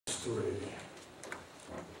3.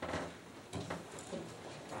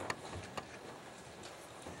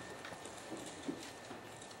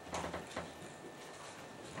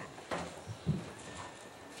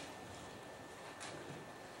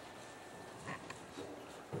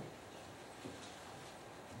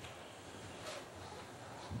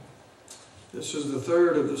 This is the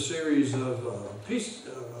third of the series of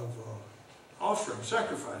offering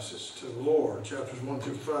sacrifices to the Lord. Chapters 1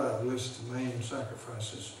 through 5 list the main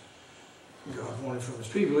sacrifices God wanted from his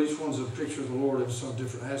people. Each one's a picture of the Lord in some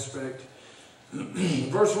different aspect.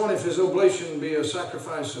 Verse 1, if his oblation be a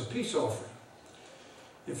sacrifice of peace offering,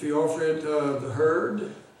 if he offer it the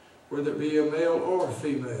herd, whether it be a male or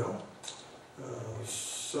female,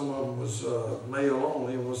 some of them was male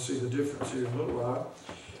only, and we'll see the difference here in a little while.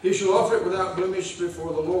 He shall offer it without blemish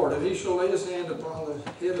before the Lord, and he shall lay his hand upon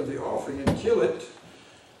the head of the offering and kill it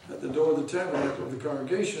at the door of the tabernacle of the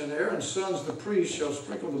congregation. And Aaron's sons, the priests, shall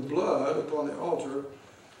sprinkle the blood upon the altar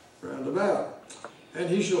round about. And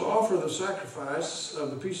he shall offer the sacrifice of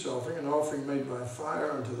the peace offering, an offering made by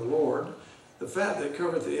fire unto the Lord, the fat that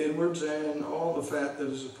covereth the inwards, and all the fat that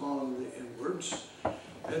is upon the inwards,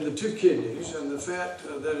 and the 2 kidneys, and the fat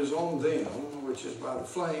that is on them, which is by the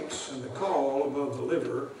flanks, and the caul above the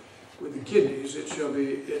liver, with the kidneys, it shall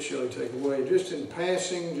he take away. Just in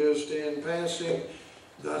passing,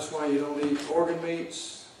 that's why you don't eat organ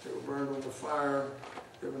meats. They were burned on the fire.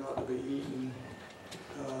 They were not to be eaten.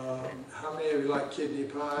 How many of you like kidney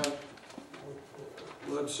pie?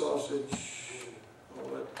 Blood sausage, all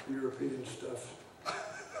that European stuff.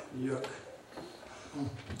 Yuck.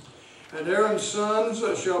 And Aaron's sons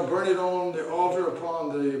shall burn it on the altar upon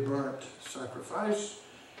the burnt sacrifice,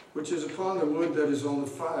 which is upon the wood that is on the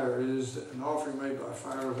fire. It is an offering made by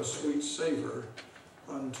fire of a sweet savor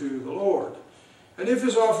unto the Lord. And if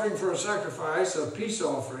his offering for a sacrifice, a peace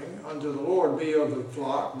offering unto the Lord, be of the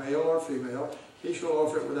flock, male or female, he shall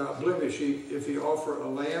offer it without blemish. If he offer a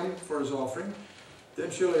lamb for his offering,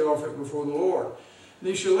 then shall he offer it before the Lord. And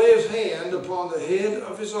he shall lay his hand upon the head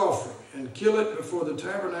of his offering, and kill it before the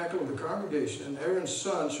tabernacle of the congregation. And Aaron's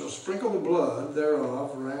son shall sprinkle the blood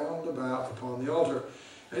thereof round about upon the altar.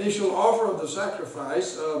 And he shall offer of the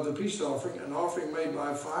sacrifice of the peace offering, an offering made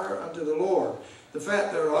by fire unto the Lord. The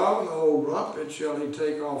fat thereof and the whole rump, it shall he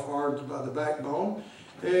take off hard by the backbone,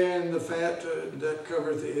 and the fat that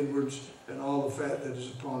covereth the inwards, and all the fat that is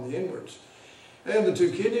upon the inwards. And the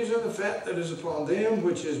 2 kidneys, and the fat that is upon them,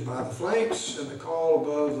 which is by the flanks, and the caul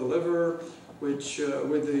above the liver, which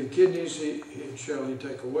with the kidneys shall he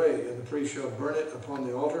take away, and the priest shall burn it upon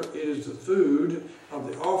the altar. It is the food of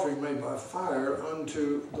the offering made by fire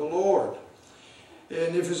unto the Lord.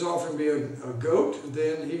 And if his offering be a goat,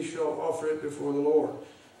 then he shall offer it before the Lord.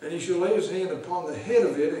 And he shall lay his hand upon the head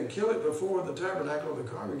of it, and kill it before the tabernacle of the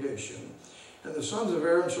congregation. And the sons of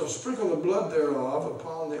Aaron shall sprinkle the blood thereof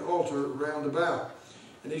upon the altar round about.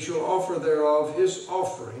 And he shall offer thereof his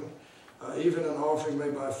offering, even an offering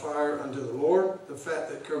made by fire unto the Lord, the fat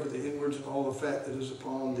that covereth the inwards, and all the fat that is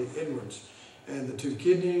upon the inwards, and the 2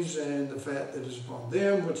 kidneys, and the fat that is upon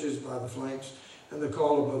them, which is by the flanks, and the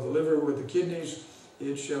caul above the liver with the kidneys,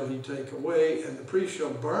 it shall he take away, and the priest shall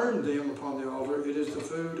burn them upon the altar. It is the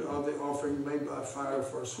food of the offering made by fire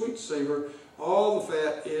for a sweet savor. All the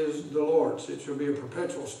fat is the Lord's. It shall be a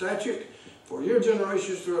perpetual statute for your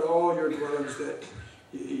generations throughout all your dwellings, that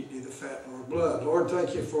you eat neither fat nor blood. Lord,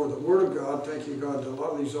 thank you for the Word of God. Thank you, God, that a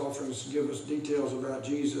lot of these offerings give us details about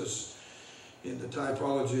Jesus in the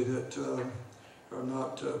typology that are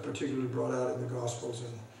not particularly brought out in the Gospels.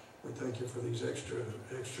 And we thank you for these extra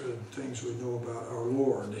things we know about our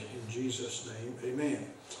Lord. In Jesus' name, amen.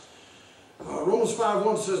 Romans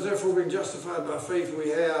 5:1 says, therefore, being justified by faith, we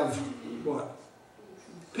have what?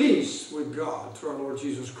 Peace with God through our Lord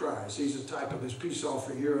Jesus Christ. He's a type of this peace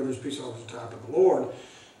offering here, or this peace offering is a type of the Lord,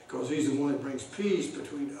 because he's the one that brings peace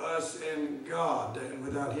between us and God. And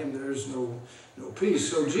without him, there's no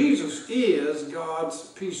peace. So Jesus is God's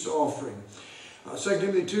peace offering. 2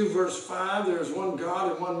 Timothy 2 verse 5, there is one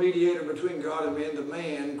God and one mediator between God and men, the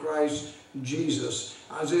man, Christ Jesus.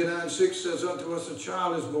 Isaiah 9:6 says, unto us a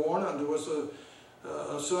child is born, unto us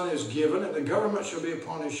a son is given, and the government shall be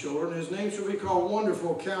upon his shoulder, and his name shall be called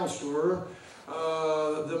Wonderful Counselor,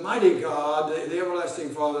 the Mighty God, the Everlasting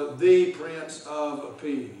Father, the Prince of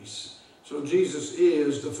Peace. So Jesus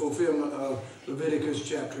is the fulfillment of Leviticus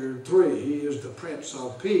chapter 3. He is the Prince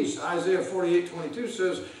of Peace. Isaiah 48:22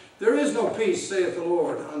 says, there is no peace, saith the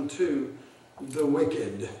Lord, unto the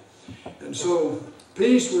wicked. And so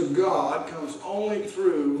peace with God comes only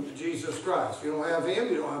through Jesus Christ. If you don't have him,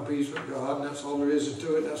 you don't have peace with God, and that's all there is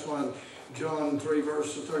to it. That's why John 3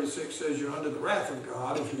 verse 36 says you're under the wrath of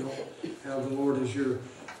God if you don't have the Lord as your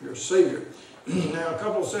your Savior. Now, a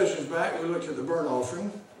couple of sessions back, we looked at the burnt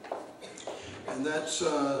offering. And that's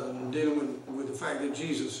dealing with the fact that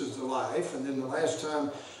Jesus is the life. And then the last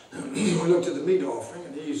time we looked at the meat offering,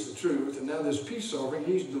 and he's the truth. And now this peace offering,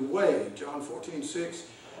 he's the way. John 14:6,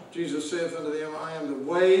 Jesus saith unto them, I am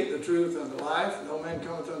the way, the truth, and the life. No man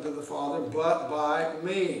cometh unto the Father but by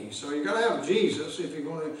me. So you've got to have Jesus if you're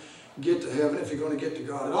going to get to heaven, if you're going to get to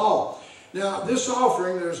God at all. Now, this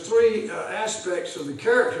offering, there's three aspects of the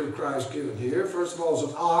character of Christ given here. First of all, is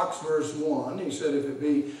an ox, verse 1. He said, if it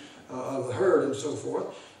be of the herd and so forth.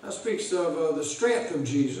 That speaks of the strength of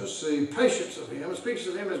Jesus, the patience of him. It speaks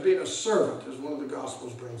of him as being a servant, as one of the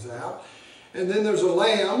Gospels brings out. And then there's a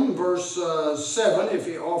lamb, verse 7, if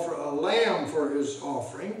he offer a lamb for his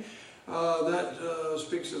offering. That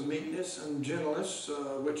speaks of meekness and gentleness,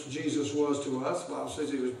 which Jesus was to us. The Bible says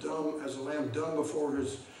he was dumb as a lamb, dumb before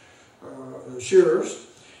his shearers.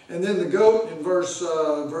 And then the goat in verse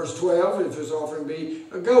 12, if his offering be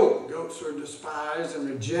a goat. Goats are despised and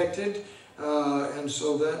rejected, and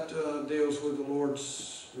so that deals with the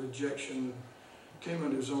Lord's rejection. Came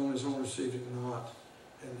unto his own received him not,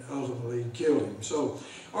 and ultimately killed him. So,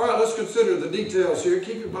 all right, let's consider the details here.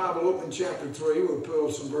 Keep your Bible open, chapter 3. We'll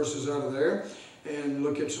pull some verses out of there and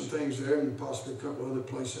look at some things there, and possibly a couple other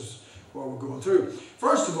places while we're going through.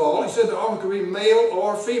 First of all, he said the offering could be male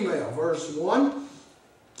or female. Verse 1.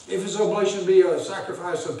 If his oblation be a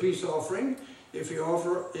sacrifice of peace offering, if you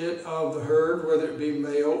offer it of the herd, whether it be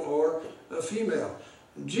male or a female.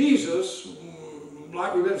 Jesus,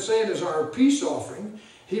 like we've been saying, is our peace offering.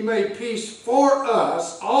 He made peace for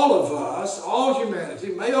us, all humanity,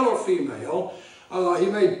 male or female. He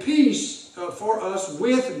made peace for us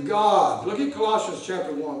with God. Look at Colossians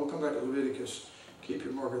chapter 1. We'll come back to Leviticus. Keep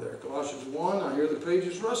your marker there. Colossians 1. I hear the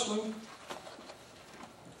pages rustling.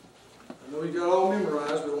 I know you got all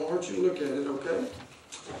memorized, but I won't hurt you to look at it, okay?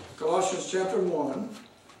 Colossians chapter 1,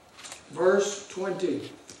 verse 20.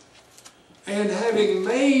 And having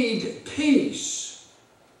made peace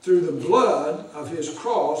through the blood of his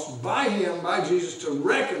cross, by him, by Jesus, to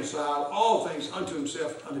reconcile all things unto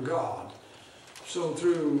himself, unto God. So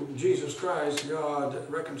through Jesus Christ, God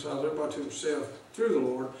reconciles everybody to himself through the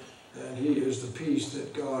Lord, and he is the peace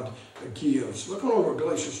that God gives. Look on over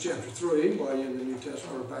Galatians chapter 3, while you're in the New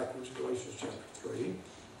Testament, or backwards, Galatians chapter 3.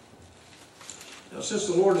 Now, since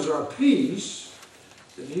the Lord is our peace,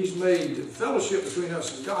 then he's made fellowship between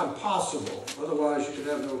us and God possible. Otherwise, you could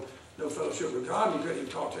have no fellowship with God. You couldn't even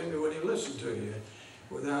talk to him, he wouldn't even listen to you.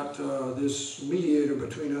 Without this mediator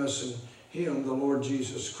between us and him, the Lord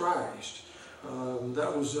Jesus Christ.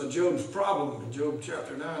 That was Job's problem. In Job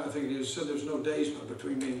chapter 9, I think it is, said there's no daysman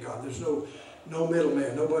between me and God. There's no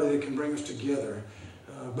middleman, nobody that can bring us together.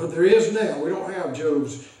 But there is now. We don't have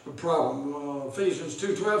Job's problem. Ephesians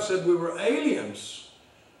 2:12 said we were aliens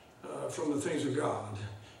from the things of God,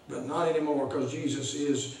 but not anymore, because Jesus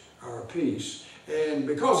is our peace. And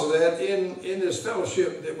because of that, in this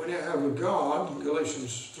fellowship that we now have with God,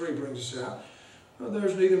 Galatians 3 brings us out,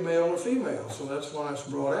 there's neither male nor female. So that's why it's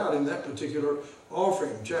brought out in that particular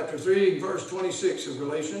offering. Chapter 3, verse 26 of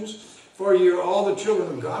Galatians. For you are all the children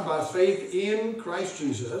of God by faith in Christ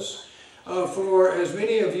Jesus. For as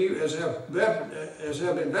many of you as have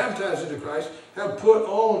been baptized into Christ have put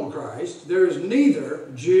on Christ. There is neither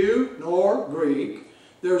Jew nor Greek.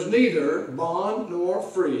 There's neither bond nor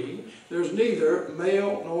free. There's neither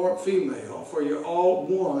male nor female. For you're all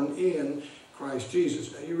one in Christ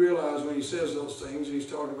Jesus. Now you realize when he says those things, he's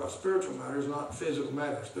talking about spiritual matters, not physical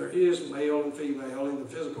matters. There is male and female in the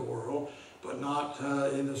physical world, but not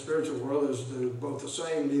in the spiritual world. There's both the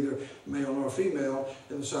same, neither male nor female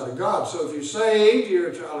in the sight of God. So if you're saved, you're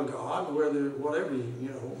a child of God, whatever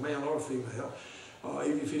male or female.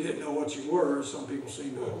 Even if you didn't know what you were, some people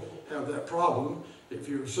seem to have that problem. If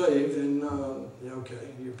you're saved, then okay,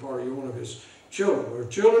 you're one of his children. We're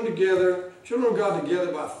children together, children of God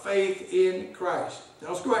together by faith in Christ. Now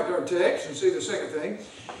let's go back to our text and see the second thing.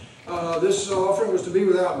 This offering was to be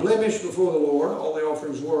without blemish before the Lord. All the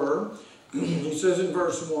offerings were. He says in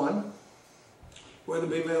verse 1, whether it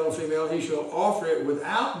be male or female, he shall offer it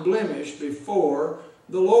without blemish before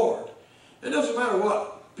the Lord. It doesn't matter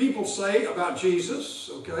what people say about Jesus,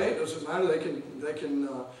 okay? It doesn't matter.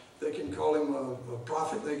 They can call him a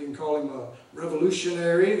prophet. They can call him a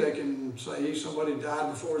revolutionary. They can say somebody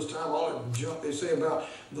died before his time. All that junk they say about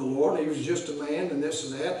the Lord. He was just a man and this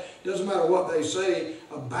and that. It doesn't matter what they say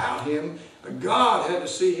about him. God had to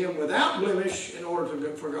see him without blemish in order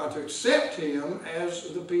for God to accept him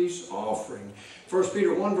as the peace offering. 1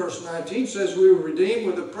 Peter 1 verse 19 says we were redeemed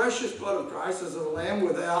with the precious blood of Christ as a lamb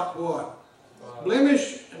without what?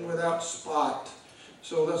 Blemish and without spot.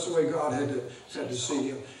 So that's the way God had to see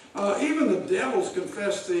him. Even the devils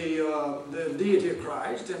confess the deity of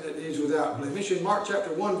Christ and that he's without blemish. In Mark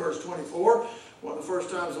chapter 1, verse 24, one of the first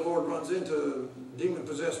times the Lord runs into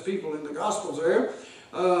demon-possessed people in the Gospels there,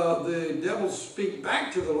 the devils speak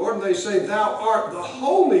back to the Lord and they say, "Thou art the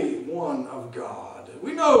Holy One of God.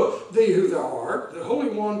 We know thee who thou art, the Holy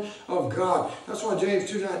One of God." That's why James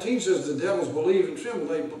 2:19 says the devils believe and tremble.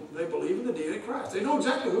 They believe in the deity of Christ. They know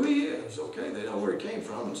exactly who he is, okay? They know where he came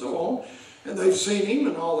from and so on. And they've seen him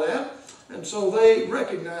and all that. And so they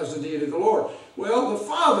recognize the deity of the Lord. Well, the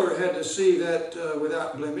Father had to see that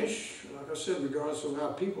without blemish. Like I said, regardless of how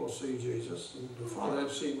people see Jesus, the Father had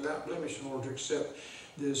to see him without blemish in order to accept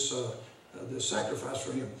this sacrifice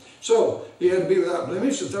for him. So he had to be without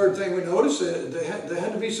blemish. The third thing we notice, there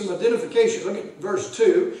had to be some identification. Look at verse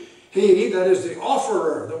 2. He, that is the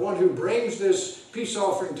offerer, the one who brings this peace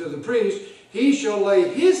offering to the priest, he shall lay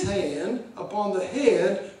his hand upon the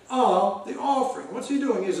head of the offering. What's he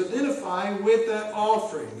doing? He's identifying with that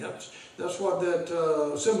offering. That's what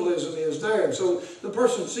that symbolism is there. And so the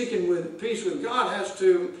person seeking peace with God has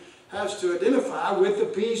to identify with the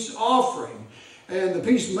peace offering. And the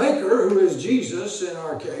peacemaker, who is Jesus in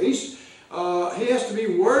our case, he has to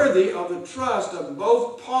be worthy of the trust of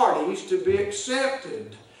both parties to be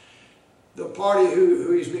accepted. The party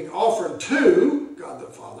who he's being offered to, God the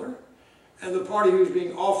Father, and the party who's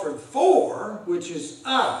being offered for, which is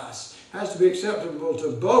us, has to be acceptable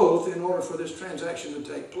to both in order for this transaction to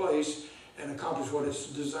take place and accomplish what it's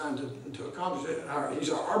designed to accomplish. He's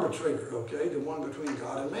our arbitrator, okay, the one between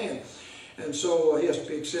God and man. And so he has to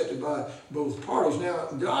be accepted by both parties. Now,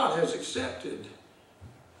 God has accepted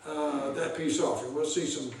that peace offering. We'll see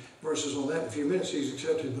some verses on that in a few minutes. He's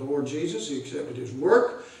accepted the Lord Jesus. He accepted his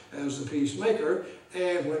work as the peacemaker.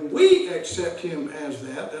 And when we accept him as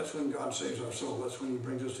that, that's when God saves our soul. That's when he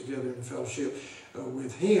brings us together in fellowship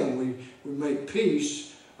with him. We make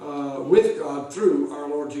peace with God through our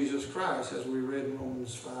Lord Jesus Christ, as we read in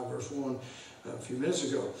Romans 5, verse 1 a few minutes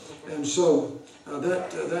ago. And so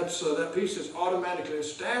that peace is automatically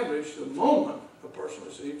established the moment a person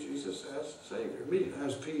receives Jesus as Savior. Immediately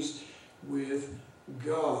has peace with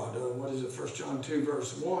God. What is it? 1 John 2,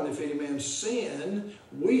 verse 1. If any man sin,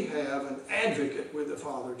 we have an advocate with the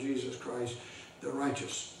Father, Jesus Christ, the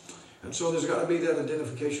righteous. And so there's got to be that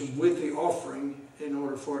identification with the offering in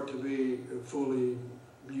order for it to be fully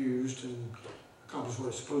used and accomplish what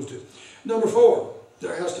it's supposed to. Number 4,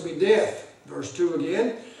 there has to be death. Verse 2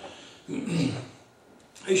 again.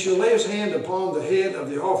 He shall lay his hand upon the head of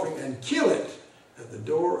the offering and kill it at the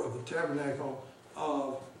door of the tabernacle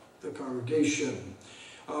of the congregation.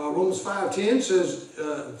 Romans 5:10 says,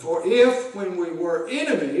 for if when we were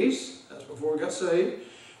enemies, that's before we got saved,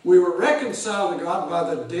 we were reconciled to God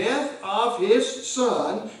by the death of his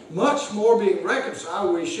Son, much more being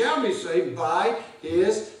reconciled, we shall be saved by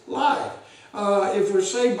his life. If we're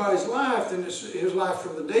saved by his life, then it's his life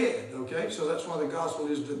from the dead. Okay, so that's why the gospel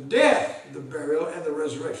is the death, the burial, and the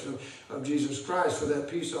resurrection of Jesus Christ, for that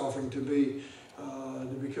peace offering to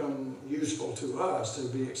become useful to us, to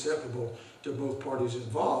be acceptable to both parties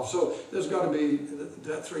involved. So there's got to be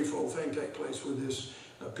that threefold thing take place with this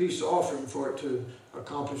peace offering for it to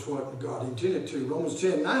accomplish what God intended to. Romans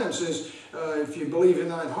 10:9 says, if you believe in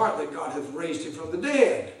thine heart that God hath raised him from the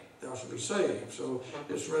dead, thou shalt be saved. So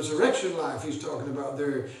it's resurrection life he's talking about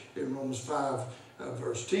there in Romans 5,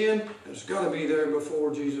 verse 10. And it's got to be there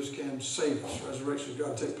before Jesus can save us. Resurrection's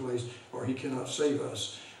got to take place or he cannot save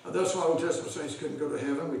us. That's why Old Testament saints couldn't go to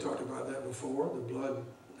heaven. We talked about that before. The blood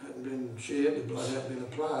hadn't been shed. The blood hadn't been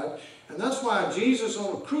applied. And that's why Jesus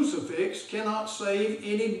on a crucifix cannot save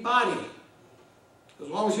anybody. As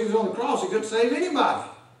long as he was on the cross, he couldn't save anybody.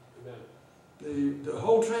 The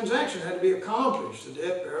whole transaction had to be accomplished, the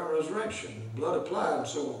death, burial, resurrection, blood applied, and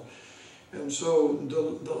so on. And so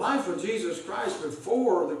the life of Jesus Christ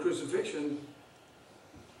before the crucifixion,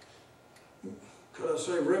 could I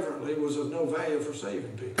say reverently, was of no value for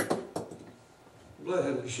saving people. Blood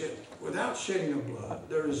had to be shed. Without shedding of blood,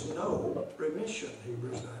 there is no remission,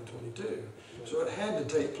 Hebrews 9:22. So it had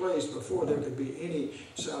to take place before there could be any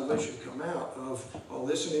salvation come out of all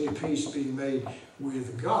this and any peace being made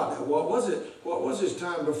with God. Now, what was it? What was his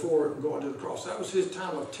time before going to the cross? That was his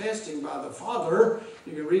time of testing by the Father.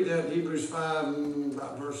 You can read that in Hebrews 5,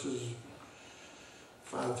 about verses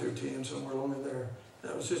 5 through 10, somewhere along in there.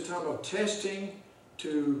 That was his time of testing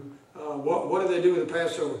to, what did they do with the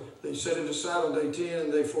Passover? They set it aside on day 10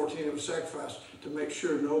 and day 14 it was sacrificed to make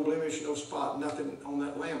sure no blemish, no spot, nothing on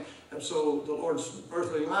that lamb. And so the Lord's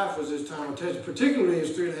earthly life was his time of testing, particularly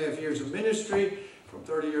his 3.5 years of ministry, from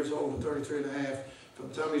 30 years old to 33.5. From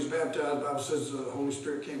the time he was baptized, the Bible says the Holy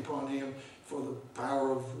Spirit came upon him. for the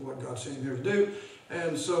power of what God sent him here to do.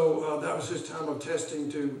 And so that was his time of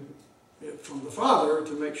testing from the Father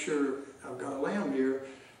to make sure I've got a lamb here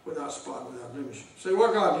without spot and without blemish. Say,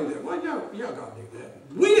 well, God knew that. Well, yeah, God knew that.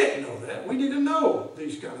 We didn't know that. We didn't know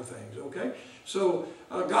these kind of things, okay? So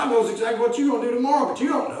God knows exactly what you're going to do tomorrow, but you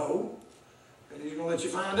don't know. And he's going to let you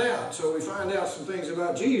find out. So we find out some things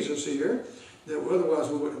about Jesus here that otherwise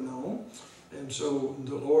we wouldn't have known. And so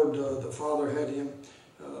the Lord, the Father, had him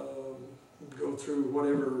go through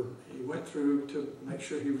whatever he went through to make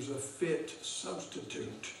sure he was a fit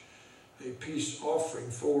substitute, a peace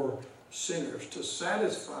offering for sinners, to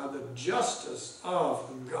satisfy the justice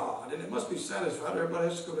of God. And it must be satisfied. Everybody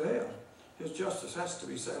has to go to hell. His justice has to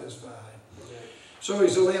be satisfied. Okay. So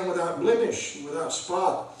he's a lamb without blemish, without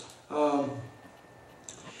spot.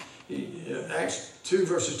 Acts 2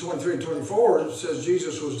 verses 23 and 24, it says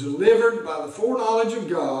Jesus was delivered by the foreknowledge of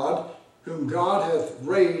God, whom God hath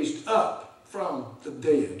raised up from the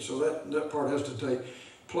dead. So that part has to take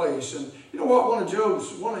place. And you know what?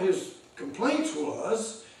 One of his complaints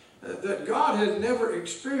was that God had never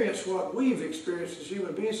experienced what we've experienced as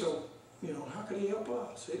human beings. So, how could he help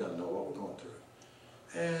us? He doesn't know what we're going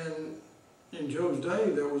through. And in Job's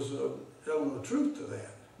day, there was an element of truth to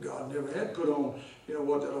that. God never had put on,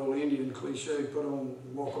 what that old Indian cliche, put on,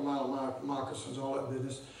 walk a mile moccasins, all that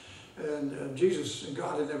business. And Jesus and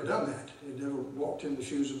God had never done that. He had never walked in the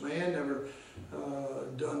shoes of man, never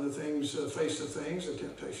done the things, faced the things, the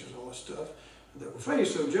temptations, all that stuff that were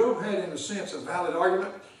faced. So Job had, in a sense, a valid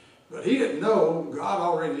argument, but he didn't know. God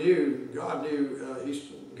already knew. God knew.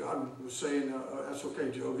 God was saying, that's okay,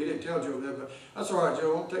 Job. He didn't tell Job that, but that's all right,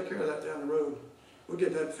 Job. I'll take care of that down the road. We'll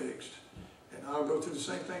get that fixed. And I'll go through the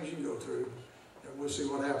same things you go through. And we'll see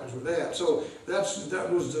what happens with that. So that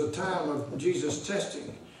was the time of Jesus'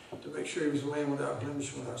 testing, to make sure he was a lamb without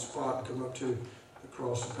blemish, without spot, and come up to the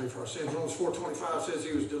cross and pay for our sins. Romans 4:25 says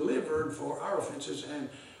he was delivered for our offenses and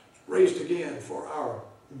raised again for our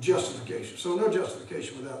justification. So no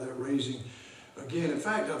justification without that raising again. In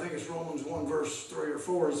fact, I think it's Romans 1 verse 3 or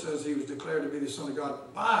 4. It says he was declared to be the Son of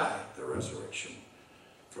God by the resurrection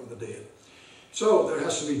from the dead. So there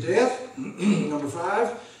has to be death. Number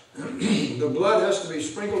 5, the blood has to be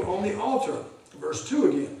sprinkled on the altar. Verse 2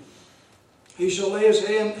 again. He shall lay his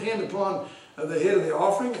hand upon the head of the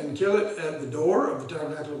offering and kill it at the door of the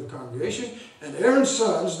tabernacle of the congregation. And Aaron's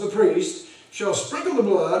sons, the priests, shall sprinkle the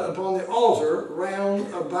blood upon the altar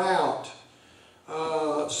round about.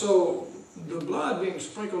 So the blood being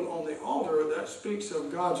sprinkled on the altar, that speaks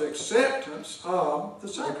of God's acceptance of the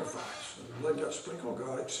sacrifice. The blood got sprinkled,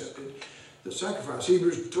 God accepted the sacrifice.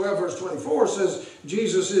 Hebrews 12 verse 24 says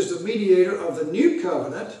Jesus is the mediator of the new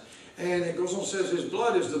covenant. And it goes on and says his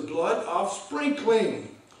blood is the blood of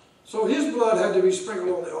sprinkling. So his blood had to be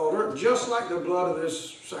sprinkled on the altar, just like the blood of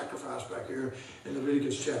this sacrifice back here in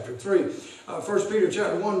Leviticus chapter 3. 1 Peter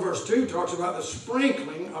chapter 1 verse 2 talks about the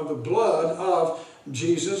sprinkling of the blood of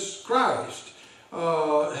Jesus Christ.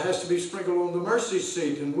 It has to be sprinkled on the mercy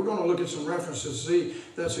seat. And we're going to look at some references to see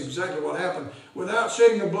that's exactly what happened. Without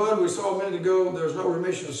shedding of blood, we saw a minute ago, there's no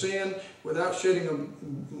remission of sin. Without sprinkling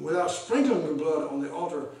the blood on the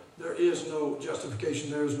altar, there is no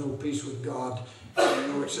justification, there is no peace with God,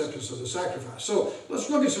 and no acceptance of the sacrifice. So let's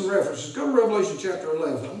look at some references. Go to Revelation chapter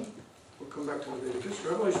 11. We'll come back to Leviticus.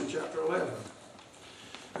 Revelation chapter 11.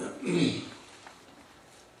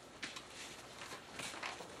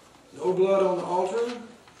 No blood on the altar,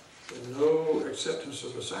 and no acceptance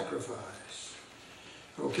of the sacrifice.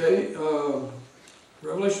 Okay,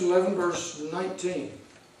 Revelation 11 verse 19.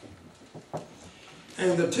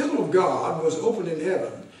 And the temple of God was opened in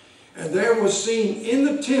heaven, and there was seen in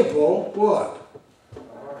the temple, what?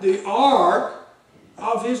 The ark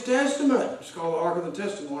of his testament. It's called the ark of the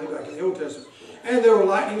testimony back in the Old Testament. And there were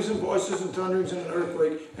lightnings and voices and thunderings and an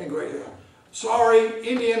earthquake and great hail. Sorry,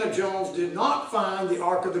 Indiana Jones did not find the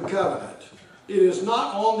Ark of the Covenant. It is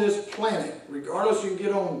not on this planet. Regardless, you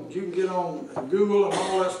can get on Google and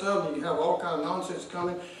all that stuff, and you can have all kind of nonsense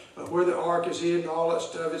coming. Where the ark is hidden, all that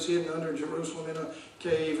stuff. It's hidden under Jerusalem in a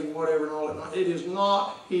cave and whatever and all that. It is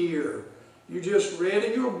not here. You just read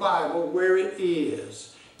in your Bible where it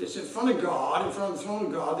is. It's in front of God, in front of the throne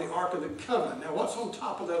of God, the Ark of the Covenant. Now, what's on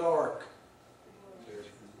top of that ark?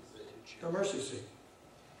 The mercy seat.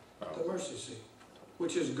 The mercy seat,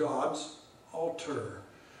 which is God's altar.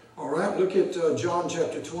 All right, look at John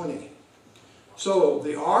chapter 20. So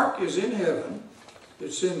the ark is in heaven.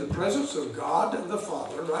 It's in the presence of God the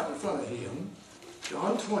Father, right in front of him.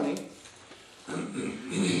 John 20,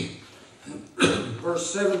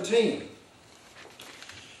 verse 17.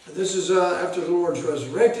 And this is after the Lord's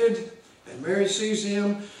resurrected, and Mary sees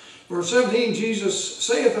him. Verse 17, Jesus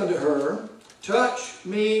saith unto her, touch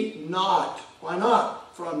me not. Why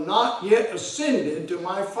not? For I'm not yet ascended to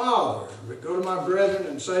my Father. But go to my brethren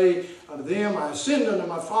and say unto them, I ascend unto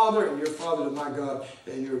my Father, and your Father to my God,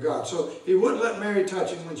 and your God. So he wouldn't let Mary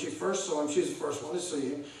touch him when she first saw him. She's the first one to see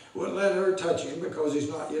him. Wouldn't let her touch him because he's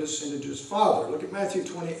not yet ascended to his Father. Look at Matthew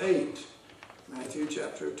 28. Matthew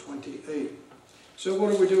chapter 28. So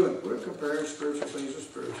what are we doing? We're comparing spiritual things with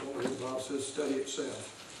spiritual. The Bible says study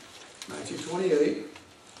itself. Matthew 28,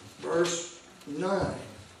 verse 9.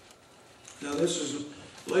 Now this is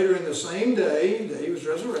later in the same day that he was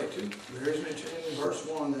resurrected. Mary's mentioned in verse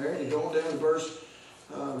 1 there. And going down to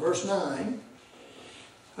verse 9.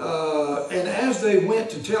 And as they went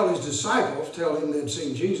to tell his disciples, tell him they'd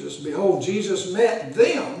seen Jesus, behold, Jesus met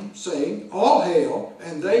them, saying, All hail.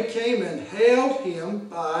 And they came and held him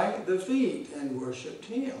by the feet and worshipped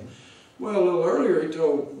him. Well, a little earlier he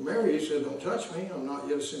told Mary, he said, Don't touch me, I'm not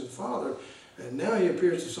yet ascended to the Father. And now he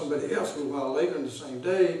appears to somebody else a little while later in the same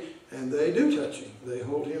day, and they do touch him. They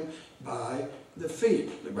hold him by the feet.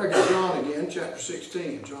 Look back at John again, chapter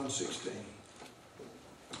 16, John 16.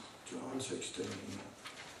 John 16.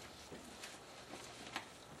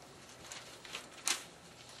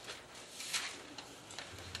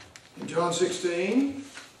 In John 16,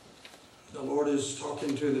 the Lord is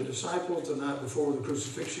talking to the disciples the night before the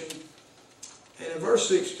crucifixion. And in verse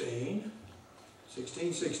 16,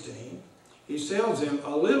 he tells them,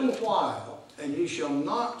 A little while, and ye shall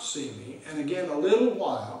not see me. And again, a little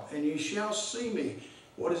while, and ye shall see me.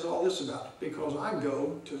 What is all this about? Because I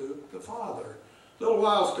go to the Father. A little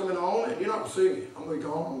while's coming on, and you're not going to see me. I'm going to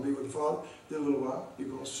be gone. I'm going to be with the Father. Then a little while, you're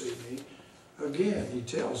going to see me again. He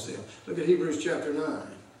tells them. Look at Hebrews chapter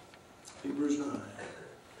 9. Hebrews 9.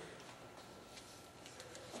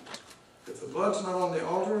 If the blood's not on the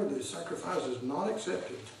altar, the sacrifice is not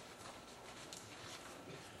accepted.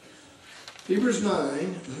 Hebrews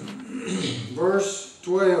 9, verse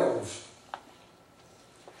 12.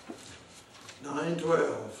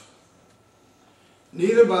 9:12.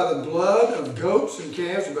 Neither by the blood of goats and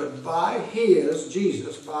calves, but by his,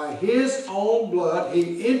 Jesus, by his own blood,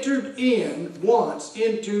 he entered in once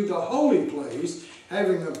into the holy place,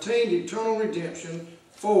 having obtained eternal redemption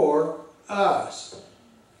for us.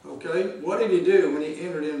 Okay, what did he do when he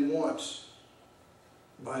entered in once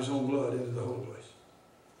by his own blood into the holy place?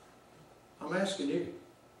 I'm asking you.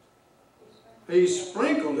 He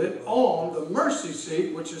sprinkled it on the mercy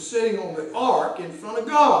seat, which is sitting on the ark in front of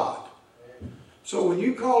God. So when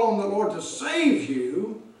you call on the Lord to save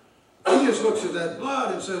you, he just looks at that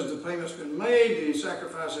blood and says the payment's been made, the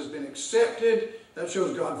sacrifice has been accepted. That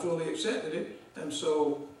shows God fully accepted it. And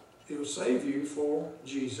so he'll save you for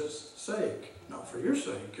Jesus' sake, not for your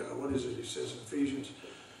sake. What is it? He says in Ephesians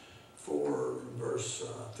 4, verse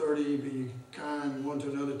 30, be kind one to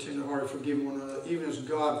another, tender-hearted, forgiving one another, even as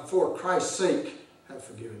God, for Christ's sake, hath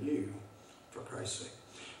forgiven you, for Christ's sake.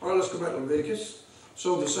 All right, let's go back to Leviticus.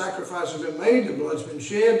 So the sacrifice has been made, the blood's been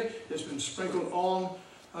shed, it's been sprinkled on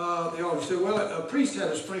the altar. You say, well, a priest had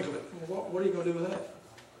to sprinkle it. What are you going to do with that?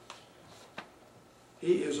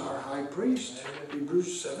 He is our high priest.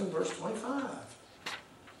 Hebrews 7, verse 25.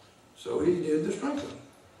 So he did the sprinkling.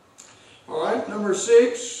 All right, number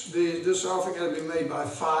 6, this offering had to be made by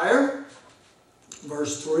fire.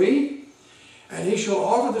 Verse 3, and he shall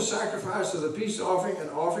offer the sacrifice of the peace offering, an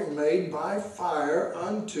offering made by fire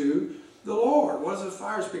unto the Lord. What does the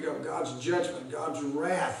fire speak of? God's judgment, God's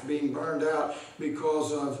wrath being burned out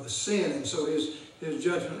because of sin. And so his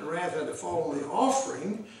judgment and wrath had to fall on the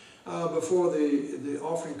offering before the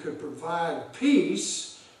offering could provide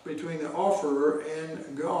peace between the offerer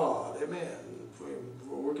and God. Amen.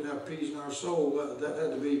 We can have peace in our soul. That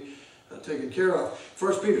had to be taken care of.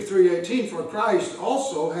 1 Peter 3:18, for Christ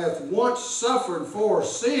also hath once suffered for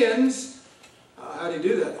sins. How did he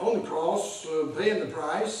do that? On the cross, paying the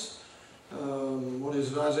price. What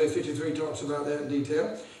is it? Isaiah 53 talks about that in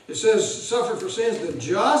detail. It says, suffered for sins, the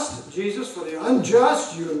just, Jesus, for the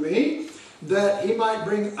unjust, you and me, that he might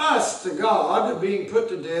bring us to God, being put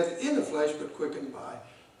to death in the flesh, but quickened by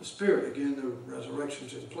the Spirit. Again, the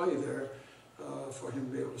resurrection's in play there. For him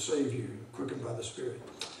to be able to save you, quickened by the Spirit.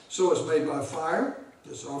 So it's made by fire,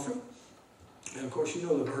 this offering. And of course you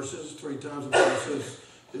know the verses. 3 times the Bible says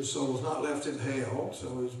his soul was not left in hell, so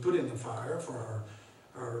he was put in the fire for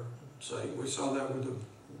our sake. We saw that with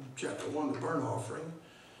chapter 1, the burnt offering.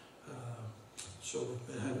 So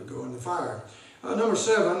it had to go in the fire. Number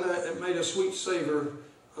 7, it made a sweet savor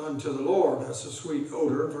unto the Lord. That's a sweet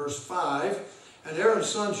odor. Verse 5. And Aaron's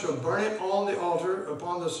son shall burn it on the altar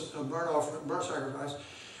upon the burnt sacrifice,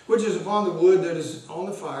 which is upon the wood that is on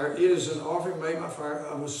the fire. It is an offering made by fire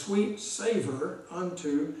of a sweet savor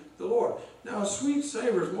unto the Lord. Now, a sweet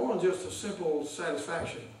savor is more than just a simple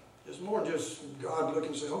satisfaction. It's more than just God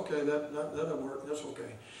looking and saying, okay, that'll work, that's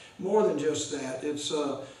okay. More than just that. It's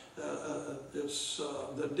the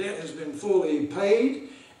debt has been fully paid,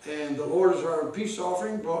 and the Lord, as our peace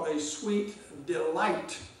offering, brought a sweet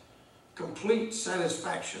delight, complete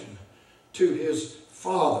satisfaction to his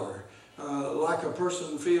Father. Like a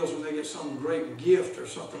person feels when they get some great gift or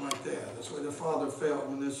something like that. That's the way the Father felt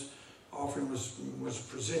when this offering was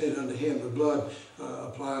presented unto him, the blood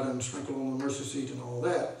applied and sprinkled on the mercy seat and all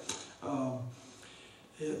that.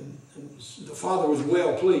 And the Father was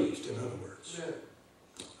well pleased, in other words.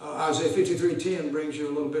 Isaiah 53:10 brings you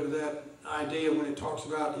a little bit of that idea when it talks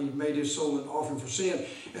about he made his soul an offering for sin,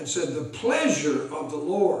 and said, the pleasure of the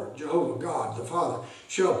Lord, Jehovah God, the Father,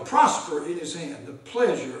 shall prosper in his hand. The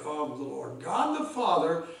pleasure of the Lord. God the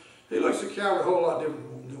Father, he looks at Calvary a whole lot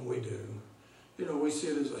different than we do. You know, we see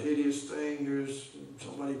it as a hideous thing. There's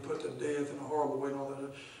somebody put to death in a horrible way and all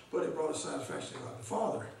that. But it brought a satisfaction to God the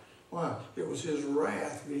Father. Why? It was his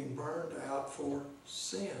wrath being burned out for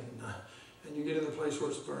sin. And you get in the place where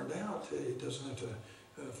it's burned out, it doesn't have to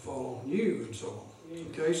fall on you and so on.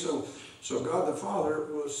 Okay, so God the Father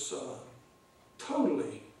was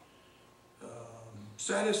totally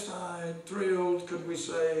satisfied, thrilled, could we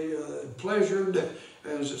say, pleasured,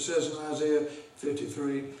 as it says in Isaiah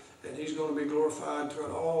 53, and he's going to be glorified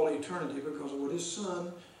throughout all eternity because of what his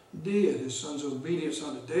Son did, his Son's obedience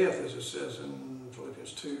unto death, as it says in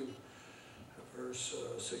Philippians 2, verse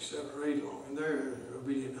 6, 7, or 8, along in there,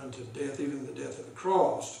 obedient unto death, even the death of the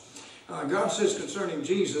cross. God says concerning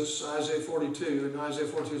Jesus, Isaiah 42, and Isaiah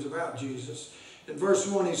 42 is about Jesus. In verse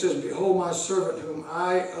 1 he says, behold my servant whom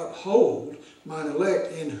I uphold, mine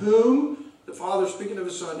elect, in whom, the Father speaking of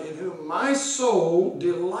his Son, in whom my soul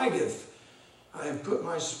delighteth. I have put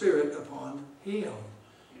my spirit upon him.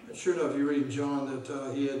 And sure enough, you read in John that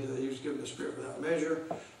he was given the Spirit without measure,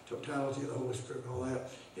 totality of the Holy Spirit and all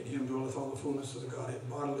that. In him dwelleth all the fullness of the Godhead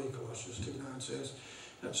bodily, Colossians 2:9 says.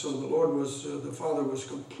 And so the Lord was, the Father was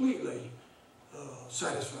completely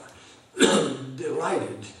satisfied,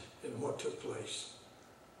 delighted in what took place.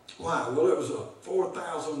 Why? Well, it was a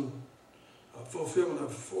fulfillment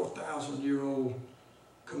of a 4,000-year-old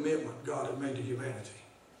commitment God had made to humanity,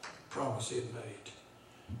 promise he had made.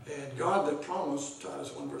 And God that promised,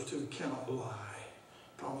 Titus 1 verse 2, cannot lie.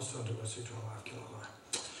 Promised unto us eternal life, cannot lie.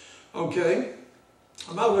 Okay.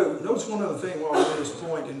 And by the way, notice one other thing while we're at this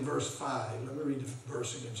point in verse 5. Let me read the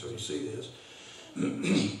verse again so you see this.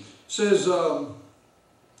 It says,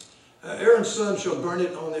 Aaron's son shall burn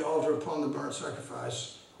it on the altar upon the burnt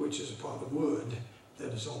sacrifice, which is upon the wood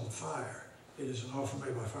that is on the fire. It is an offering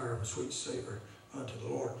made by fire of a sweet savor unto the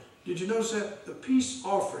Lord. Did you notice that? The peace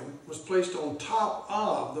offering was placed on top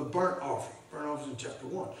of the burnt offering. Burnt offering is in chapter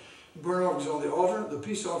 1. The burnt offering is on the altar. The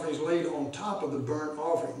peace offering is laid on top of the burnt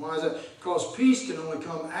offering. Why is that? Because peace can only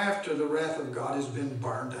come after the wrath of God has been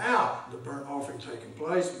burned out. The burnt offering taking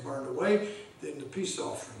place, burned away, then the peace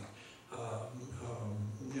offering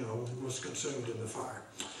was consumed in the fire.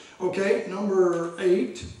 Okay, number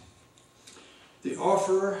 8. The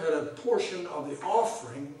offerer had a portion of the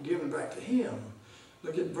offering given back to him.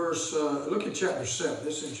 Look at look at chapter 7.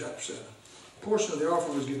 This is in chapter 7. A portion of the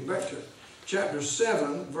offering was given back to him. Chapter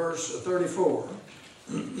 7, verse 34.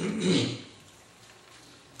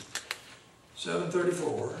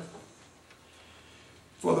 7:34.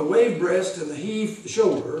 For the waved breast and the heaved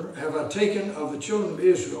shoulder have I taken of the children of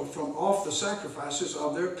Israel from off the sacrifices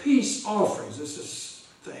of their peace offerings. This is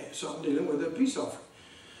something dealing with their peace offering.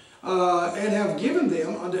 And have given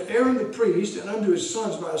them unto Aaron the priest and unto his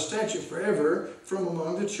sons by a statute forever from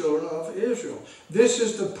among the children of Israel. This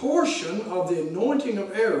is the portion of the anointing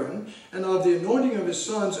of Aaron and of the anointing of his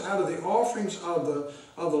sons out of the offerings of the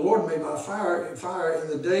Lord made by fire in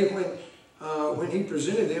the day when he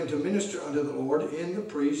presented them to minister unto the Lord in the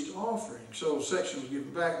priest offering. So section was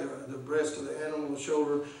given back, the breast of the animal, the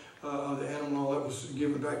shoulder of the animal, all that was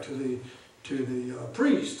given back to the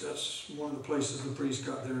priest. That's one of the places the priests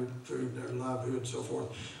got their livelihood and so forth,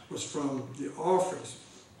 was from the offerings.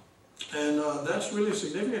 And that's really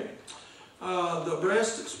significant. The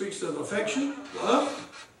breast speaks of affection, love,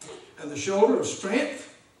 and the shoulder of strength.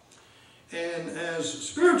 And as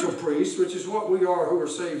spiritual priests, which is what we are who are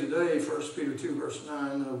saved today, 1 Peter 2 verse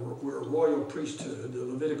 9, we're a royal priesthood. The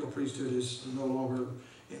Levitical priesthood is no longer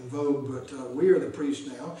in vogue, but we are the priests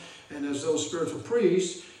now. And as those spiritual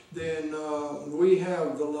priests, then we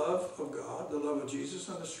have the love of God, the love of Jesus,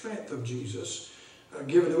 and the strength of Jesus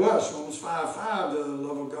given to us. Romans 5:5, the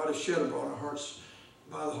love of God is shed abroad in our hearts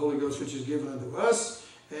by the Holy Ghost, which is given unto us.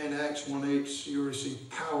 And Acts 1:8, you receive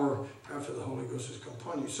power after the Holy Ghost has come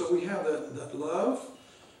upon you. So we have that love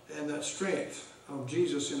and that strength of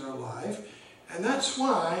Jesus in our life. And that's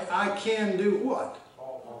why I can do what?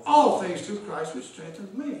 All things through Christ which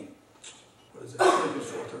strengthens me. What is that?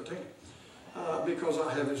 Philippians 4:13. Because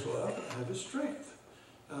I have His love, I have His strength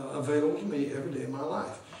available to me every day of my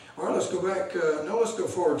life. All right, let's go back. No, let's go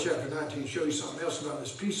forward to chapter 19, show you something else about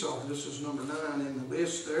this peace offering. This is number 9 in the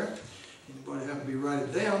list there. Anybody have to be write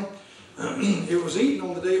it down? It was eaten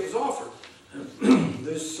on the day it was offered.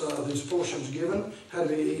 These portions given had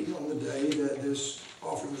to be eaten on the day that this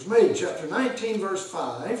offering was made. Chapter 19, verse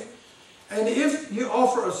 5. And if you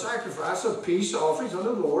offer a sacrifice of peace offerings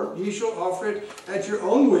unto the Lord, ye shall offer it at your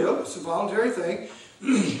own will. It's a voluntary thing.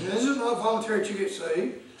 And this is not voluntary that you get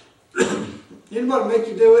saved. Anybody make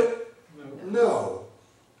you do it? No.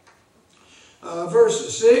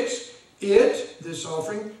 Verse 6. This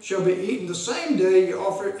offering, shall be eaten the same day you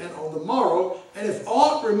offer it, and on the morrow. And if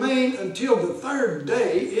aught remain until the 3rd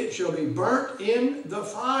day, it shall be burnt in the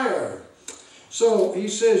fire. So he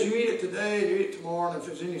says you eat it today and you eat it tomorrow, and if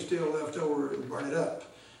there's any still left over, burn it up.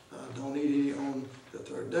 Don't eat any on the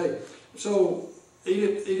 3rd day. So eat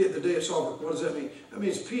it the day it's offered. What does that mean? That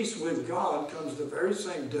means peace with God comes the very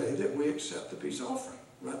same day that we accept the peace offering.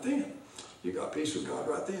 Right then. You got peace with God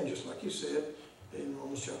right then, just like you said in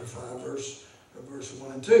Romans chapter 5, verse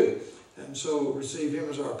 1 and 2. And so receive Him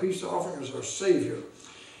as our peace offering, as our Savior.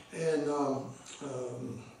 And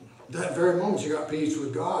that very moment you got peace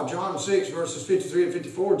with God. John 6, verses 53 and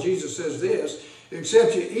 54, Jesus says this,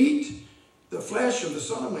 except you eat the flesh of the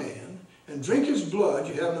Son of Man and drink His blood,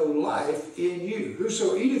 you have no life in you.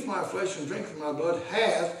 Whoso eateth my flesh and drinketh my blood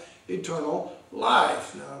hath eternal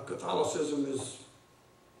life. Now, Catholicism is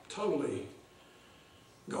totally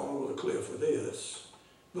gone over the cliff with this.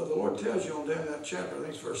 But the Lord tells you on down that chapter, I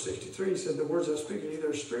think it's verse 63, He said, the words I speak to you,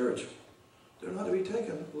 they're spiritual. They're not to be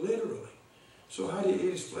taken literally. So how do you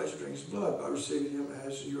eat His flesh and drink His blood? By receiving Him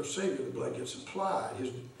as your Savior. The blood gets applied.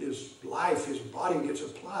 His life, His body gets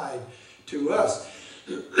applied to us.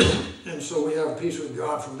 And so we have peace with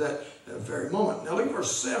God from that very moment. Now look at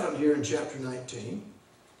verse 7 here in chapter 19.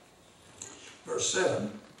 Verse 7.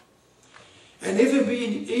 And if it be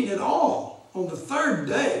eaten at all on the 3rd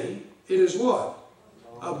day, it is what?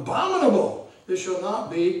 Abominable. It shall not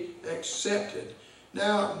be accepted.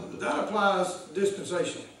 Now that applies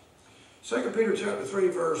dispensationally. 2 Peter chapter 3,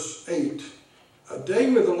 verse 8. A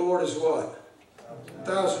day with the Lord is what?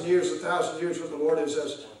 1,000 years. 1,000 years with the Lord is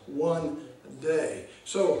as one day.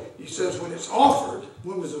 So he says when it's offered,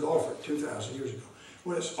 when was it offered? 2,000 years ago.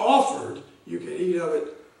 When it's offered, you can eat of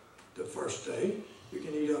it the 1st day. You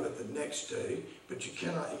can eat of it the next day, but you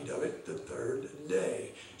cannot eat of it the 3rd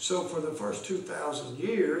day. So for the first 2,000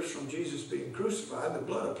 years from Jesus being crucified, the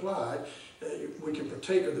blood applied, we can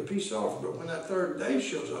partake of the peace offering. But when that 3rd day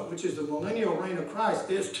shows up, which is the millennial reign of Christ,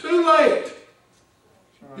 it's too late.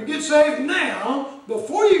 You get saved now,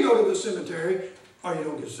 before you go to the cemetery, or you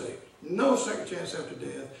don't get saved. No second chance after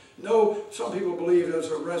death. No, some people believe there's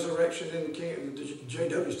a resurrection in the kingdom. The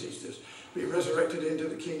JWs teach this. Be resurrected into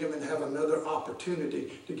the kingdom and have another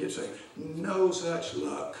opportunity to get saved. No such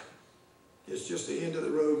luck. It's just the end of the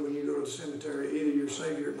road when you go to the cemetery. Either you're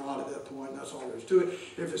saved or not at that point. That's all there is to it.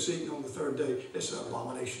 If it's eaten on the 3rd day, it's an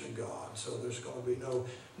abomination of God. So there's going to be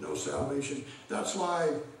no salvation. That's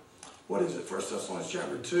why, what is it? 1 Thessalonians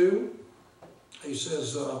chapter 2. He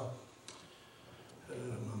says, my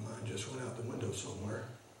mind just went out the window somewhere.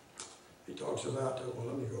 He talks about, well,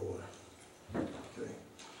 let me go on. Okay.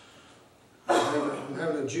 I'm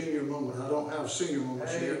having a junior moment. I don't have senior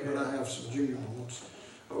moments yet, but I have some junior moments.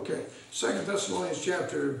 Okay, 2 Thessalonians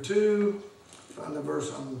chapter 2. Find the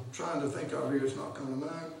verse I'm trying to think of here. It's not coming to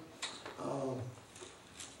mind.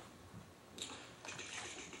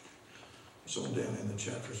 It's on down in the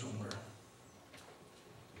chapter somewhere.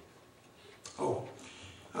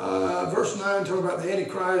 Verse 9 talks about the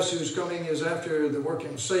Antichrist who's coming is after the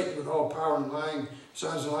working of Satan with all power and lying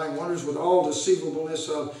signs and lying wonders, with all deceivableness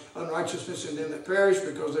of unrighteousness in them that perish,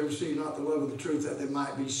 because they receive not the love of the truth that they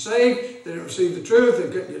might be saved. They didn't receive the truth, they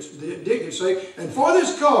did get saved. And for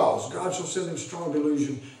this cause, God shall send them strong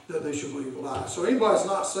delusion that they shall believe a lie. So anybody that's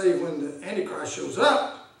not saved when the Antichrist shows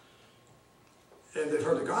up, and they've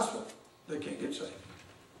heard the gospel, they can't get saved.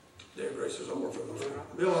 Day of grace is over for those people.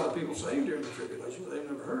 There'll be a lot of people saved during the tribulation, but they've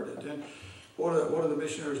never heard it. And what do the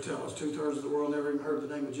missionaries tell us? 2/3 of the world never even heard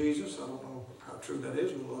the name of Jesus. I don't know how true that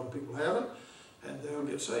is, but a lot of people haven't. And they'll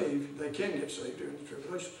get saved. They can get saved during the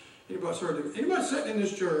tribulation. Anybody sitting in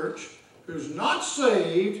this church who's not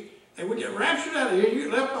saved, and we get raptured out of here, you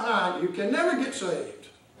get left behind, you can never get saved.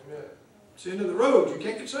 Amen. It's the end of the road. You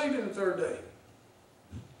can't get saved in the 3rd day.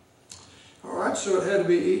 All right, so it had to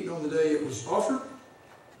be eaten on the day it was offered.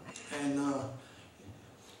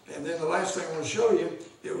 And then the last thing I want to show you,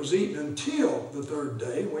 it was eaten until the third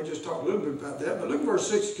day. We just talked a little bit about that. But look at verse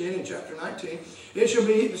 6 again in chapter 19. It shall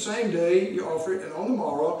be eaten the same day you offer it, and on the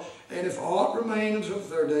morrow. And if aught remain until the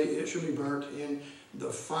third day, it shall be burnt in the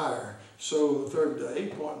fire. So the third day,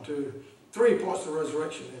 points to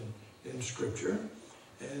resurrection in Scripture.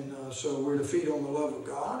 And so we're to feed on the love of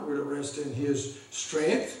God. We're to rest in His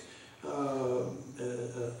strength of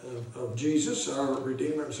Jesus, our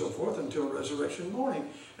Redeemer, and so forth, until resurrection morning.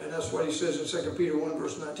 And that's what he says in 2 Peter 1,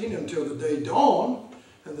 verse 19, until the day dawn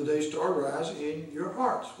and the day star rise in your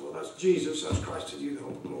hearts. Well, that's Jesus. That's Christ in you, the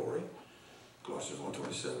hope of glory. Colossians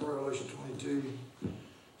 1:27, Revelation 22,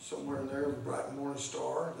 somewhere in there, the bright morning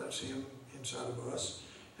star. That's Him inside of us.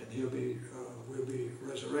 And we'll be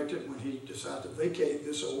resurrected when He decides to vacate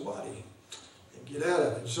this old body and get out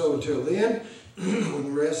of it. So until then, we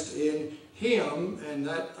rest in Him, and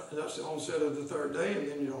that's the onset of the third day, and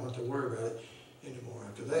then you don't have to worry about it anymore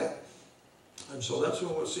after that. And so that's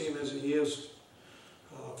when we'll see Him as He is.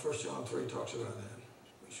 1 John 3 talks about that.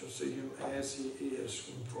 We shall see Him as He is,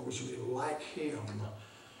 for we shall be like Him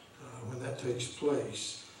when that takes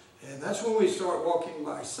place. And that's when we start walking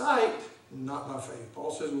by sight, not by faith.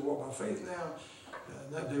 Paul says we walk by faith now,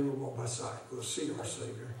 and that day we'll walk by sight. We'll see our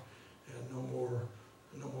Savior, and no more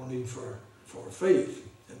need for faith.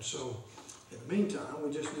 And so, in the meantime,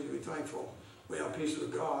 we just need to be thankful. We have peace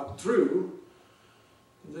with God through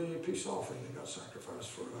the peace offering that God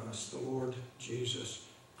sacrificed for us, the Lord Jesus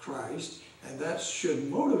Christ. And that should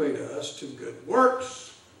motivate us to good works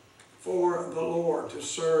for the Lord, to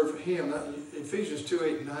serve Him. Now, Ephesians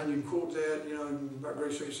 2:8-9, you can quote that, by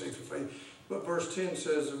grace are you saved through faith. But verse 10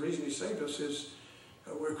 says the reason He saved us is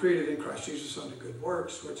we're created in Christ Jesus unto good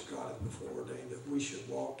works, which God hath before ordained that we should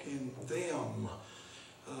walk in them.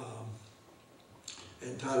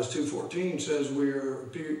 And Titus 2:14 says we're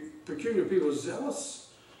peculiar people, zealous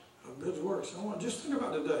of good works. Just think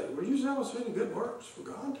about today. Were you zealous of any good works for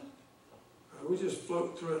God? We just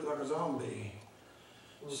float through it like a zombie.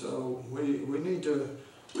 So we need to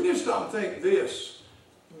stop and think this.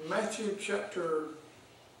 Matthew chapter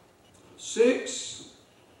 6,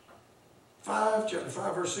 chapter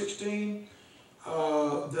 5, verse 16,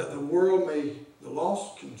 that the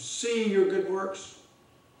lost can see your good works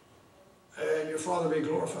and your Father be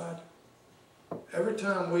glorified. Every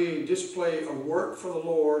time we display a work for the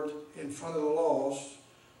Lord in front of the lost,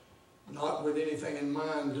 not with anything in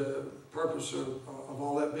mind, purpose of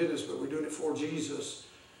all that business, but we're doing it for Jesus,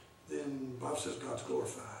 then the Bible says God's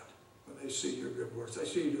glorified. When they see your good works, they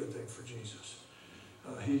see you doing things for Jesus.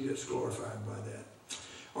 He gets glorified by that.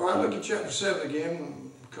 All right, look at chapter 7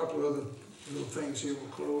 again. A couple of other little things here. We'll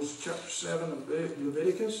close chapter 7 of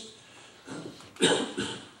Leviticus. And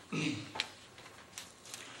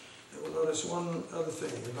we'll notice one other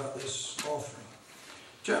thing about this offering.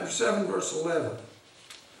 Chapter 7, verse 11.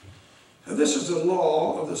 And this is the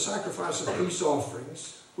law of the sacrifice of peace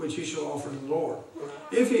offerings, which he shall offer to the Lord.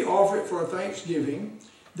 If he offer it for a thanksgiving,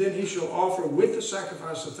 then he shall offer with the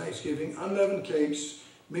sacrifice of thanksgiving unleavened cakes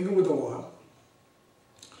mingled with oil,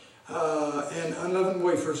 and unleavened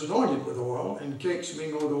wafers anointed with oil, and cakes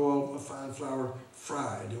mingled with oil of fine flour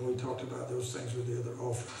fried. And we talked about those things with the other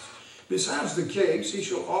offerings. Besides the cakes, he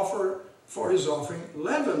shall offer for his offering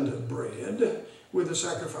leavened bread with the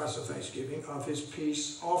sacrifice of thanksgiving of his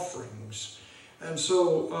peace offerings. And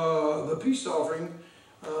so the peace offering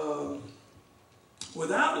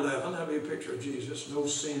without leaven, that'd be a picture of Jesus, no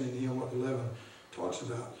sin in him, what the leaven talks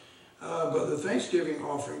about. But the thanksgiving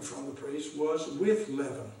offering from the priest was with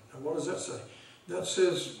leaven. And what does that say? That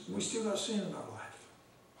says we still got sin in our life.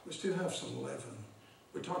 We still have some leaven.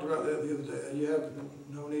 We talked about that the other day. You have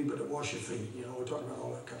no need but to wash your feet. We talked about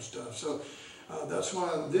all that kind of stuff. So that's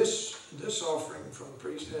why this offering from the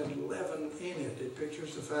priest had leaven in it. It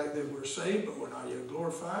pictures the fact that we're saved, but we're not yet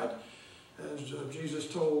glorified. As Jesus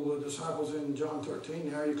told the disciples in John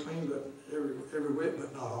 13, now you're clean, but every whit,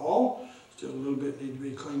 but not all. Still a little bit need to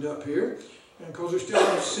be cleaned up here. And because we still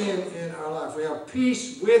have sin in our life. We have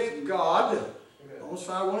peace with God. Romans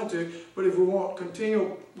 5:1-2. But if we want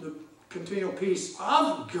the continual peace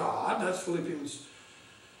of God, that's Philippians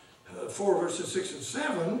 4 verses 6 and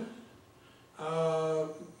 7,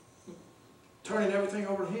 turning everything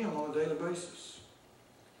over to Him on a daily basis.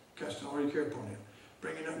 Casting all your care upon Him.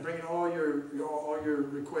 Bringing all your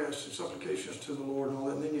requests and supplications to the Lord and all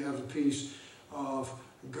that, and then you have the peace of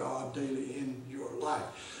God daily in your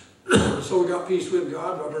life. So we got peace with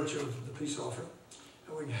God by virtue of the peace offering.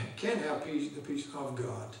 And we can have the peace of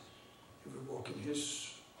God if we walk in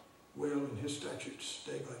His will and His statutes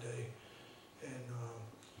day by day, and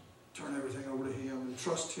turn everything over to Him and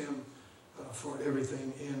trust Him for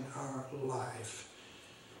everything in our life.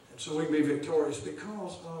 And so we can be victorious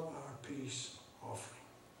because of our peace offering.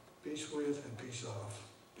 Peace with and peace of,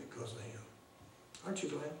 because of Him. Aren't you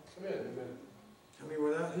glad? Amen. I mean,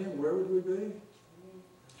 without Him, where would we be?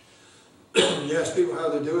 You ask people how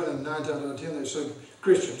they're doing, and 9 times out of 10 they say,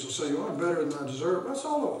 Christians will say, well, I'm better than I deserve. That's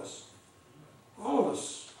all of us. All of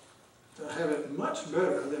us have it much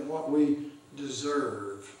better than what we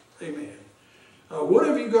deserve. Amen. What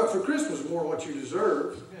have you got for Christmas more than what you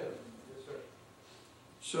deserve? Amen. Yes, sir.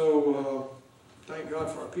 So, thank God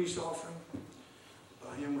for our peace offering.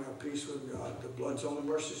 By Him we have peace with God. The blood's on the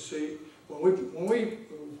mercy seat. When we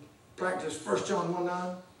practice 1 John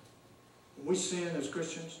 1:9, when we sin as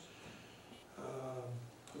Christians,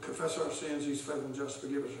 we confess our sins, He's faithful and just to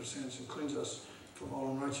forgive us our sins and cleanse us from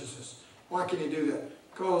all unrighteousness. Why can He do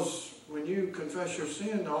that? Because when you confess your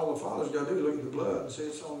sin, all the Father's got to do is look at the blood and say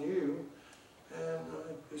it's on you. And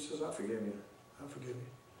He says, I forgive you. I forgive you.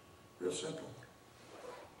 Real simple.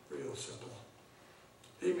 Real simple.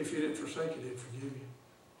 Even if you didn't forsake it, He'd forgive you.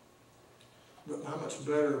 But how much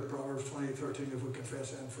better, Proverbs 20:13, if we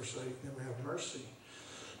confess and forsake, then we have mercy.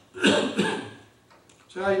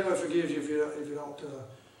 So how do you know He forgives you if you don't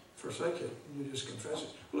forsake it? You just confess it.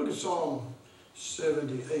 Look at Psalm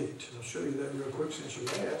 78. I'll show you that real quick since you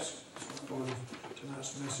asked. It's not part of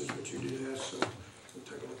tonight's message, but you did ask, so we'll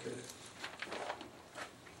take a look at it.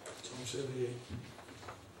 Psalm 78.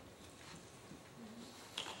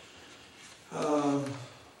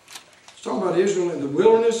 It's talking about Israel in the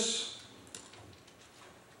wilderness.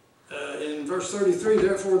 In verse 33,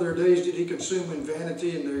 therefore their days did He consume in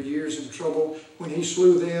vanity, and their years in trouble. When He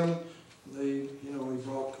slew them, He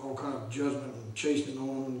brought all kind of judgment and chastening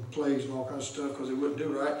on them, and plagues and all kinds of stuff because they wouldn't do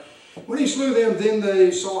right. When He slew them, then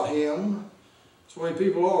they sought Him. That's the way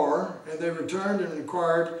people are. And they returned and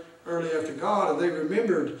inquired early after God, and they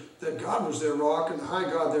remembered that God was their rock and the high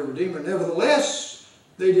God their Redeemer. Nevertheless,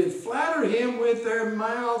 they did flatter Him with their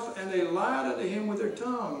mouth, and they lied unto Him with their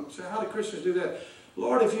tongue. So how do Christians do that?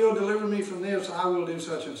 Lord, if You'll deliver me from this, I will do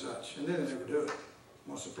such and such. And then they never do it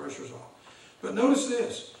once the pressure's off. But notice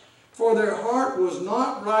this. For their heart was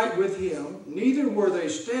not right with Him, neither were they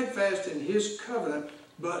steadfast in His covenant,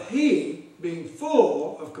 but He, being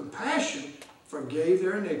full of compassion, forgave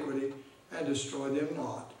their iniquity and destroyed them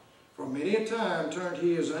not. For many a time turned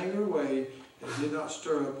He His anger away, and did not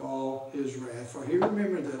stir up all His wrath. For He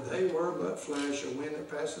remembered that they were but flesh, a wind that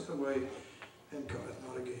passeth away, and cometh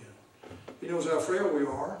not again. He knows how frail we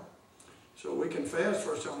are. So we confess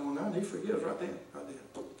 1 John 1:9, He forgives right then.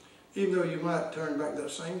 Even though you might turn back that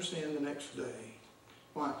same sin the next day.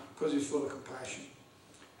 Why? Because He's full of compassion.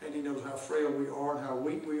 And He knows how frail we are and how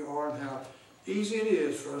weak we are and how easy it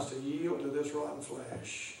is for us to yield to this rotten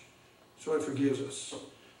flesh. So He forgives us.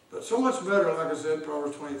 But so much better, like I said,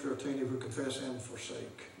 Proverbs 20:13, if we confess and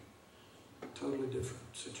forsake. Totally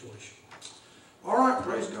different situation. All right,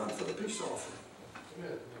 praise God for the peace offering.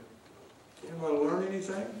 Amen. Anybody learn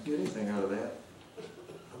anything? Get anything out of that?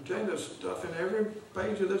 I'm telling you, there's stuff in every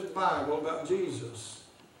page of this Bible about Jesus.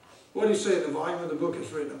 What did He say in the volume of the book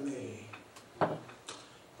is written of me?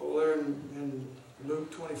 Over there in Luke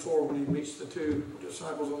 24, when He meets the two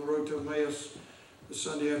disciples on the road to Emmaus, the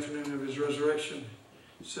Sunday afternoon of His resurrection,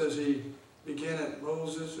 it says He began at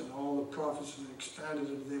Moses and all the prophets and expounded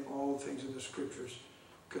to them all the things in the Scriptures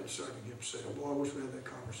concerning Himself. Boy, I wish we had that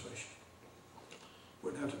conversation.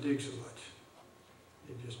 Wouldn't have to dig so much.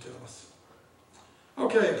 He'd just tell us.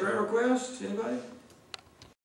 Okay, prayer request? Anybody?